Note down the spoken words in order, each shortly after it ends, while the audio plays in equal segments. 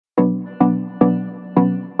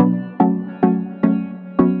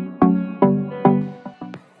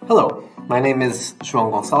Hello, my name is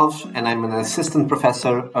João Gonçalves and I'm an assistant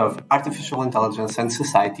professor of Artificial Intelligence and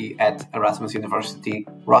Society at Erasmus University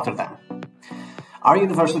Rotterdam. Our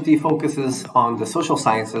university focuses on the social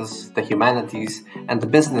sciences, the humanities, and the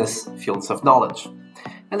business fields of knowledge.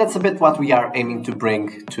 And that's a bit what we are aiming to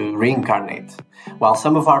bring to Reincarnate. While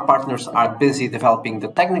some of our partners are busy developing the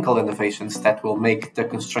technical innovations that will make the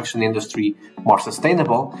construction industry more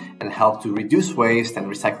sustainable and help to reduce waste and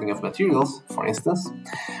recycling of materials, for instance,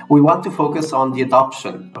 we want to focus on the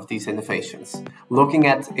adoption of these innovations, looking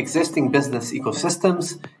at existing business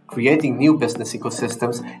ecosystems, creating new business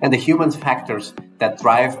ecosystems, and the human factors that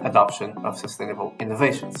drive adoption of sustainable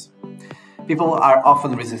innovations. People are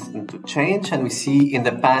often resistant to change, and we see in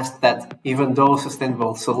the past that even though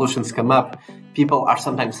sustainable solutions come up, people are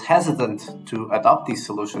sometimes hesitant to adopt these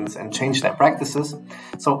solutions and change their practices.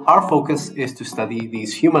 So our focus is to study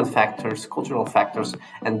these human factors, cultural factors,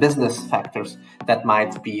 and business factors that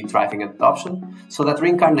might be driving adoption, so that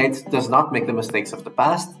Reincarnate does not make the mistakes of the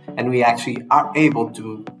past, and we actually are able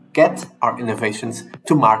to get our innovations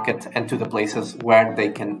to market and to the places where they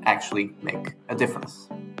can actually make a difference.